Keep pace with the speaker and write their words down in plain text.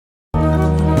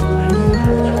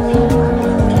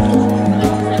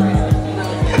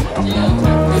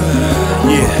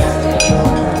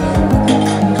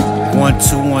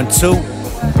2.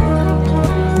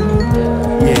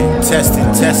 Yeah,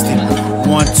 testing.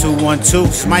 1 2 1 2.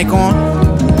 Is mic on?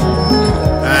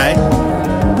 Alright.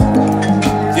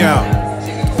 Yo.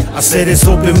 I said it's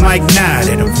open mic night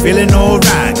and I'm feeling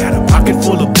alright. Got a pocket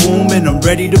full of boom and I'm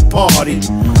ready to party.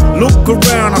 Look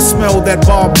around, I smell that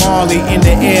Bob Marley in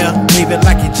the air. Wave it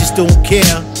like you just don't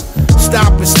care.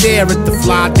 Stop and stare at the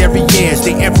fly derrieres,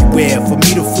 they everywhere. For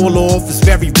me to fall off is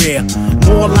very rare.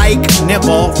 More like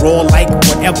never, raw like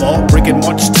whatever. Bringing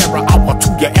much terror out to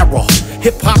your error.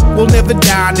 Hip-hop will never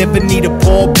die, never need a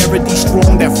pallbearer.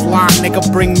 Strong, that fly nigga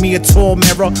bring me a tall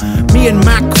mirror. Me and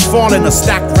Mac falling a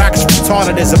stacked racks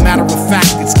retarded. As a matter of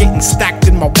fact, it's getting stacked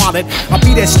in my wallet. I'll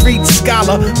be that street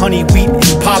scholar, honey, wheat,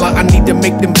 Impala. I need to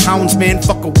make them pounds, man,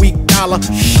 fuck a weak dollar.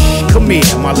 Shh, come here,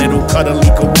 my little cuddly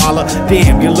koala.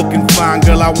 Damn, you're looking fine,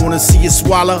 girl, I wanna see you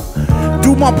swallow.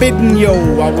 Do my bidding, yo,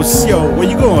 where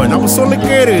you going? I was so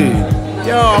liquid.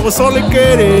 Yo, I was so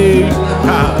liquid.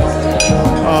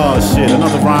 Oh shit,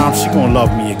 another rhyme, she gon'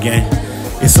 love me again.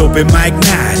 It's open mic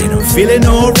night and I'm feeling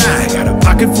alright. Got a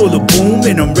pocket full of boom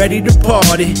and I'm ready to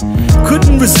party.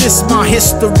 Couldn't resist, my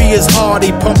history is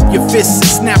hardy. Pump your fists and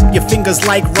snap your fingers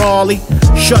like Raleigh.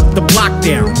 Shut the block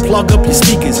down, plug up your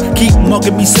speakers. Keep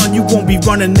mugging me, son, you won't be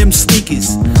running them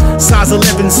sneakers. Size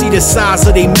 11, see the size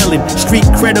of they melon. Street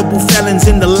credible felons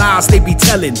in the lies they be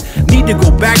telling. Need to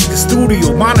go back to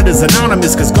studio, monitors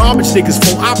anonymous. Cause garbage niggas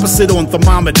fall opposite on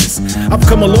thermometers. I've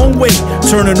come a long way,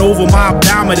 turning over my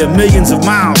odometer. Millions of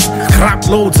miles, crop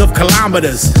loads of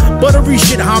kilometers. Buttery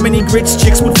shit, how many grits,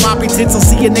 chicks with floppy tits. I'll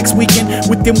see you next weekend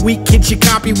with them weak kids you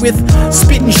copy with.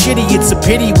 Spitting shitty, it's a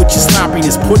pity with your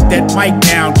sloppiness. Put that mic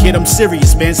down, kid, I'm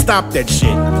serious, man, stop that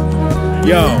shit.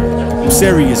 Yo, I'm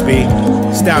serious, B.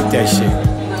 Stop that shit.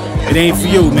 It ain't for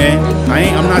you, man.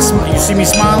 I'm not, you see me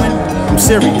smiling? I'm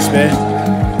serious, man.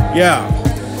 Yeah.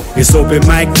 It's open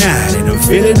mic night and I'm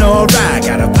feeling alright.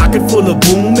 Got a pocket full of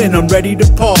boom and I'm ready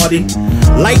to party.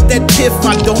 Light that piff,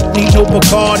 I don't need no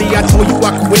Bacardi. I told you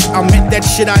I quit, I meant that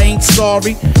shit, I ain't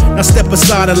sorry. Now step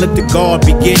aside and let the guard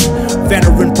begin.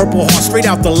 Veteran Purple Heart, straight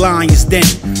out the lion's den.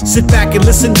 Sit back and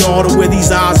listen, y'all, to where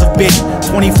these eyes have been.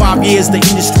 25 years, the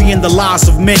industry and the lives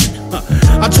of men.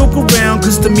 I joke around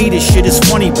cause to me this shit is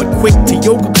funny, but quick to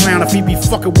yoga clown if he be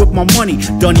fucking with my money.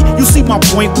 Dunny, you see my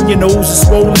point when your nose is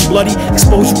swollen bloody.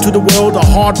 Expose you to the world of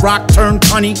hard rock turned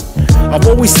cunny. I've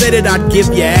always said it, I'd give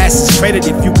your asses credit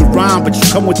if you could rhyme, but you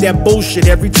come with that bullshit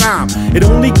every time. It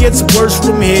only gets worse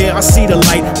from here, I see the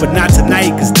light, but not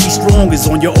tonight cause D Strong is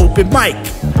on your open mic.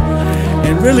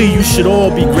 And really you should all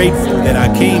be grateful that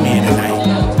I came here tonight.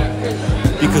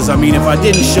 Because I mean, if I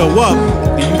didn't show up,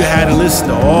 then you'd have had to listen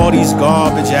to all these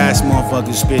garbage ass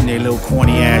motherfuckers spitting their little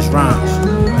corny ass rhymes.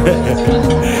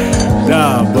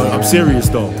 Nah, but I'm serious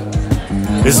though.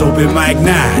 It's open mic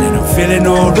night and I'm feeling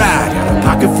alright. Got a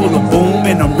pocket full of boom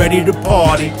and I'm ready to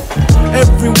party.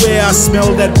 Everywhere I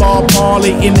smell that Bob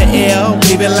Marley in the air.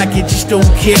 Wave it like you just don't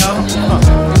care.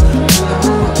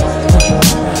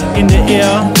 In the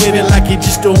air, wave it like you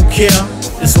just don't care.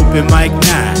 It's open mic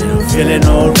night and I'm feeling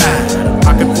alright. Got a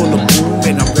pocket full of boom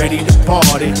and I'm ready to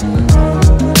party.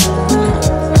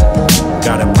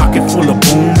 Got a pocket full of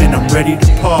boom and I'm ready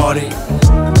to party.